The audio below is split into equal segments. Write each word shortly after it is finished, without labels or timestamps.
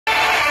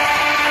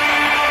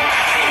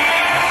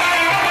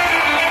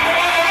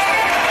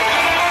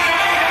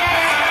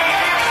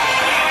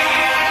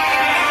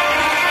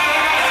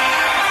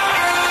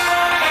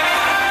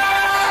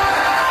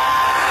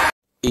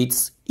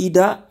It's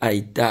either I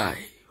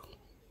die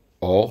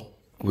or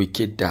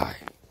Wike die.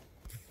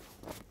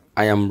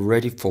 I am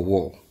ready for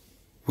war.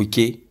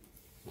 Wike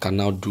can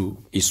now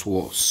do his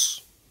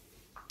worst.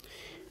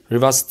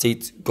 Rivers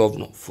State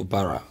Governor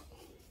Fubara.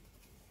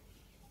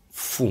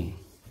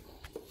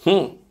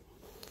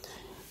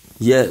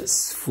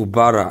 Yes,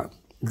 Fubara.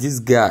 This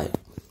guy.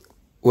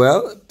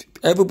 Well,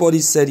 everybody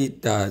said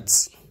it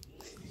that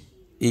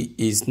he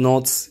is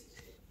not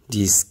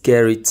the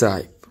scary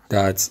type,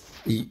 that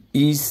he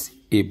is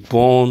a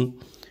born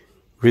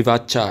river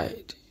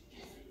child,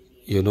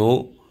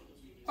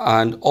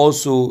 and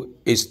also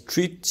a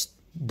street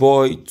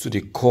boy to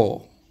the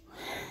core.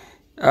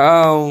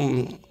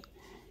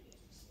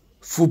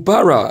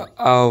 Fubara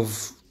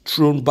have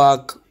thrown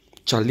back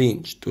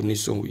challenge to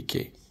Nyesom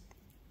Wike.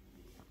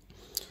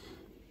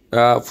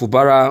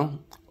 Fubara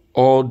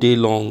all day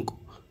long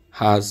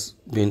has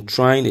been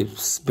trying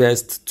his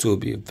best to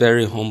be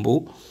very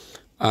humble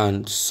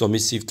and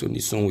submissive to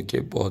Nyesom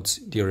Wike, but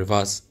the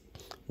reverse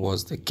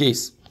was the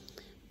case.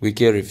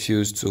 Wike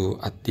refused to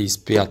at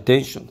least pay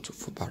attention to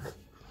Fubara.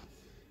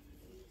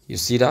 You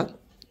see that?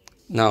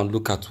 Now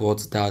look at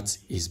what that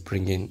is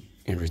bringing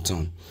in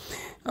return.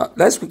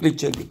 Let's quickly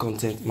check the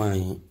content,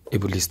 my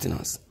able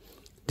listeners.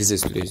 This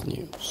is today's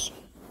news.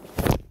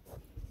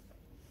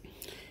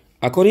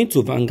 According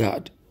to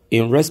Vanguard,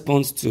 in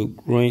response to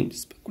growing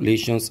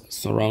speculations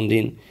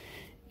surrounding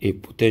a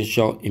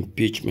potential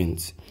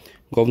impeachment,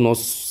 Governor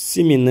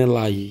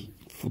Siminalayi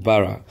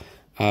Fubara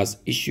has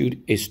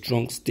issued a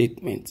strong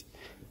statement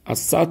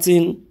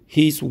asserting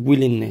his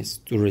willingness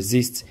to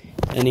resist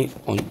any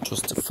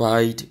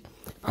unjustified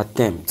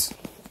attempt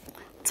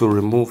to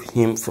remove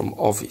him from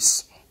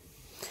office.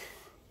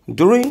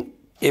 During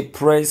a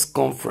press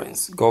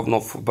conference, Governor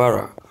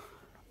Fubara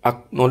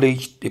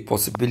acknowledged the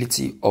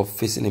possibility of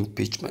facing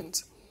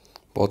impeachment,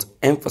 but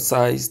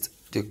emphasized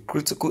the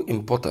critical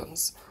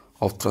importance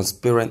of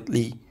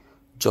transparently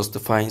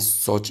justifying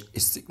such a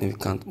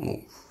significant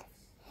move.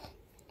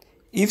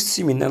 If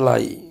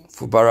Siminalayi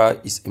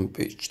Fubara is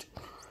impeached,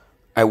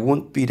 I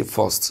won't be the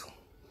first,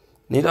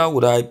 neither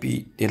would I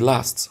be the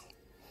last.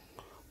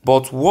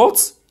 But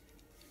what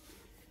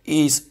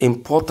is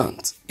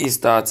important is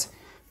that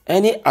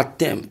any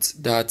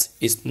attempt that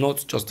is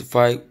not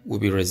justified will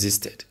be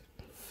resisted.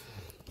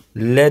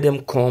 Let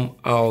them come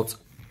out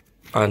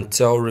and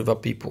tell river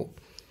people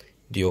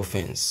the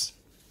offense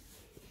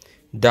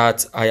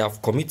that I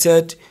have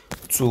committed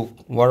to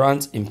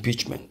warrant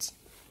impeachment,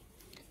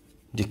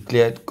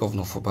 declared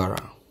Governor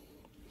Fubara.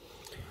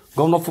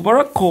 Governor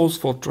Fubara calls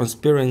for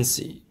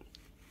transparency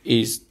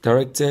is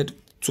directed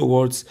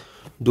towards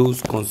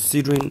those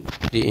considering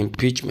the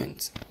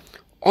impeachment,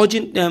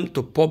 urging them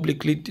to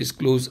publicly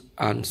disclose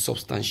and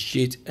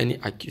substantiate any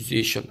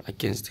accusation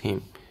against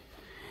him.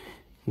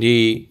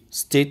 The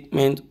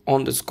statement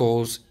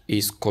underscores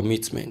his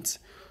commitment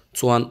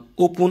to an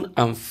open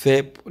and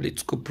fair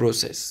political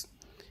process,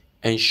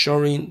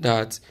 ensuring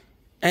that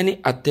any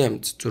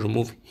attempt to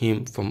remove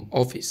him from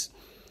office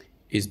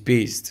is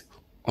based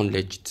on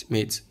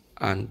legitimate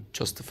and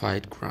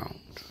justified ground.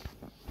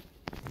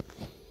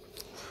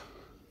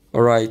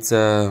 All right,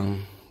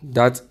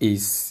 that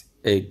is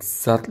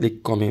exactly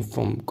coming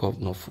from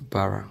Governor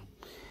Fubara.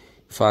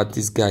 In fact,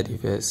 this guy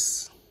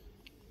diverse.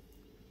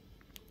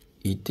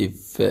 He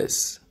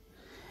diverse.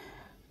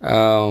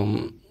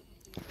 You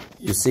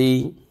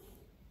see,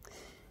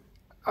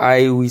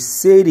 I will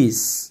say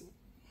this,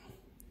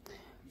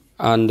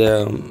 and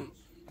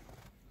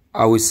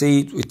I will say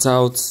it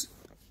without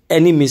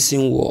any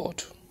missing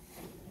word.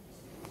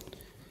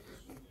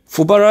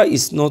 Fubara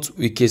is not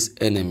Wike's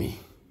enemy.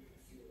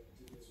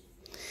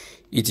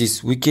 It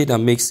is Wike that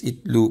makes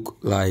it look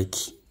like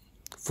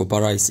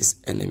Fubara is his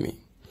enemy.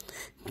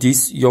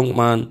 This young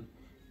man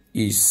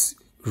is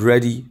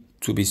ready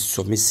to be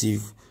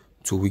submissive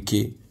to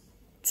Wike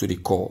to the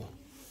core.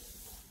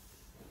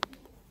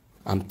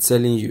 I'm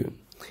telling you,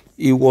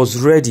 he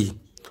was ready,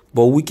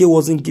 but Wike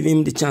wasn't giving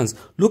him the chance.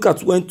 Look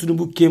at when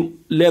Tinubu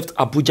left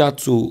Abuja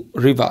to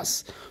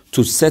Rivers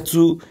to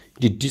settle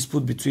the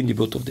dispute between the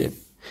both of them.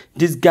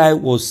 This guy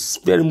was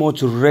very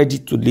much ready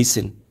to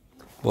listen,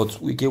 but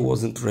Wike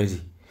wasn't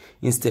ready.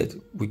 Instead,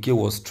 Wike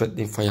was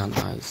threatening fire and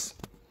ice.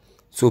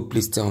 So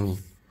please tell me,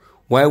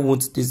 why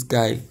won't this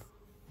guy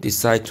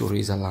decide to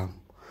raise alarm?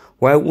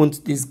 Why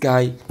won't this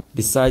guy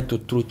decide to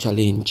throw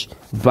challenge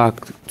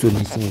back to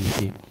Nyesom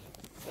Wike?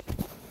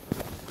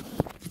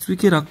 It's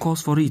Wike that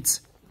calls for it,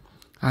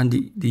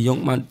 and the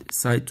young man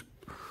decided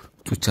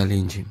to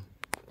challenge him.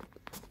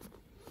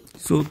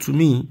 So to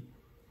me,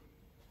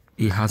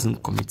 he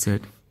hasn't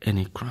committed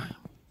any crime.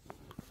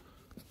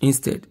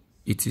 Instead,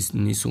 it is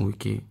Nyesom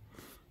Wike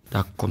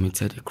that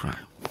committed a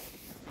crime.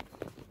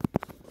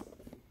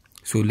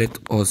 So let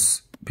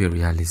us be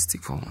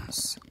realistic for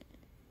once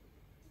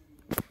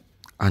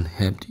and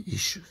help the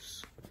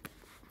issues.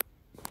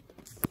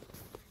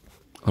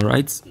 All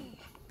right.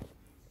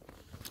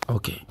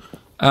 Okay.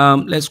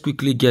 Let's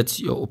quickly get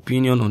your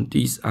opinion on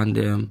this,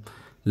 and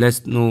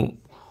let's know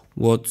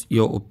what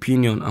your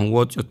opinion and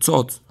what your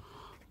thoughts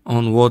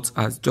on what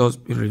has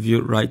just been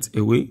reviewed right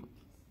away.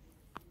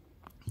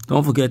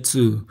 Don't forget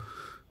to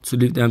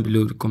leave down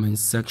below the comment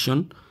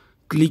section.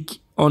 Click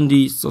on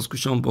the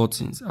subscription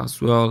buttons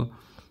as well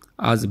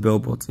as the bell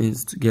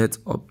buttons to get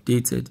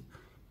updated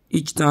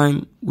each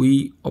time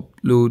we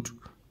upload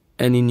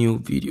any new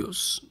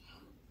videos.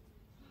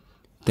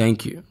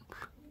 Thank you.